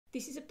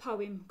This is a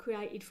poem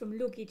created from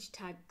luggage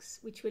tags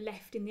which were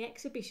left in the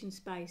exhibition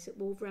space at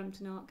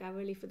Wolverhampton Art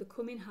Gallery for the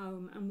Coming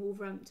Home and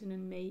Wolverhampton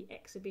and Me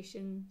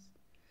exhibitions.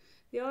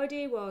 The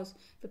idea was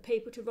for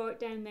people to write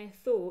down their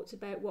thoughts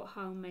about what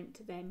home meant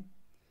to them,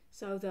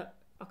 so that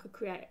I could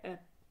create a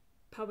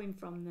poem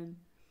from them.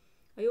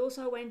 I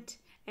also went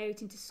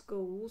out into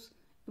schools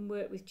and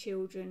worked with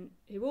children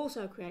who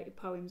also created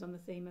poems on the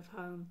theme of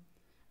home,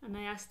 and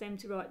I asked them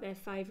to write their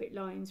favourite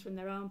lines from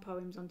their own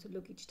poems onto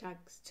luggage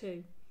tags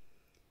too.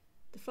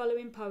 The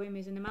following poem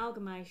is an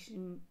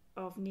amalgamation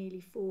of nearly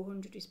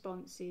 400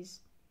 responses.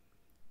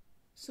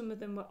 Some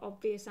of them were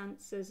obvious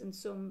answers and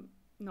some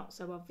not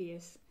so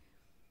obvious.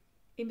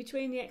 In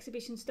between the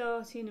exhibition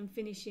starting and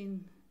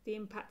finishing, the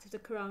impact of the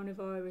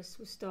coronavirus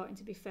was starting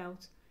to be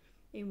felt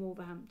in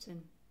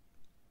Wolverhampton.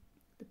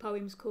 The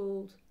poem's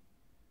called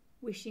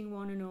Wishing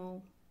One and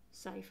All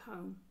Safe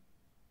Home.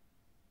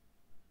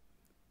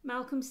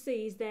 Malcolm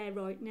C is there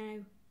right now,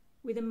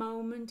 with a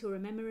moment or a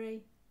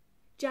memory.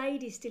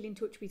 Jade is still in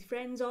touch with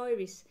friends,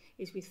 Iris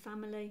is with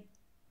family.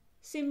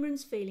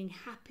 Simran's feeling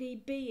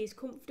happy, B is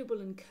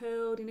comfortable and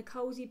curled in a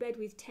cosy bed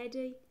with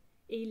Teddy.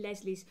 E.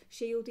 Leslie's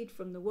shielded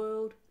from the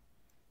world.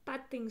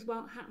 Bad things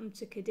won't happen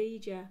to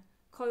Khadija.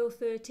 Kyle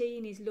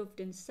 13 is loved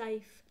and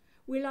safe.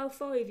 Willow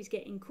 5 is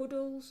getting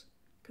cuddles.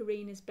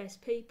 Karina's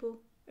best people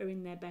are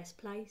in their best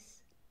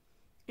place.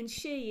 And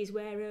she is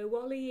where her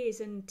Wally is,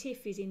 and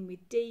Tiff is in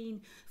with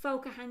Dean.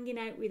 Folk are hanging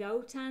out with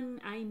Otan,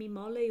 Amy,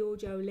 Molly or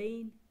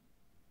Jolene.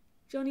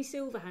 Johnny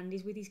Silverhand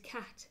is with his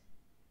cat.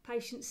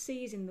 Patient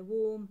C is in the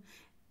warm.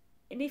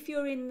 And if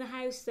you're in the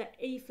house that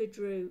Aoife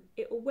drew,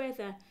 it'll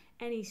weather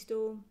any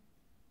storm.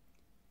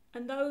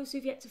 And those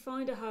who've yet to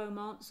find a home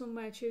aren't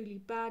somewhere truly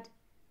bad.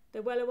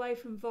 They're well away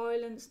from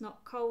violence,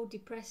 not cold,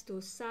 depressed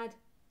or sad.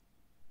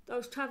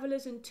 Those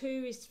travellers and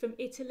tourists from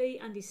Italy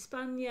and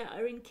Hispania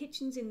are in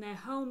kitchens in their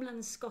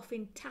homelands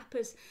scoffing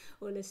tapas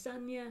or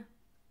lasagna.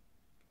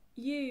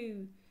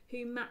 You,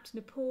 who mapped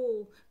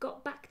Nepal,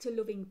 got back to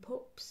loving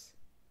pups.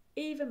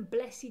 Even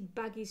blessed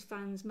Baggies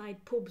fans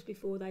made pubs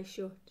before they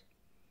shut.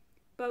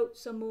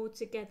 Boats are moored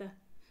together,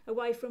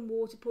 away from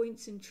water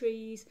points and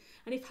trees,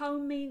 and if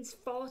home means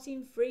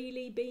farting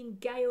freely, being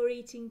gay or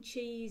eating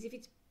cheese, if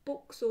it's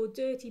books or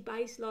dirty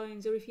bass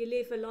lines, or if you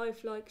live a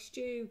life like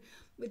Stu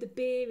with a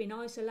beer in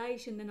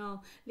isolation, then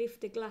I'll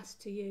lift a glass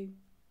to you.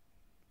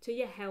 To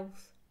your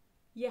health,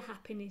 your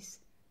happiness,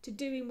 to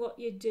doing what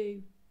you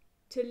do,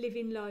 to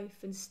living life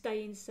and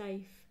staying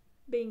safe,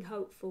 being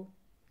hopeful,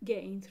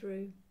 getting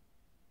through.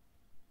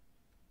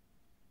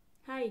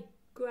 Hey,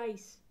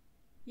 Grace,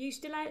 you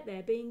still out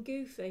there being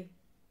goofy?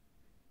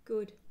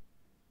 Good.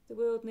 The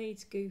world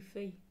needs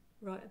goofy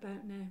right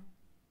about now.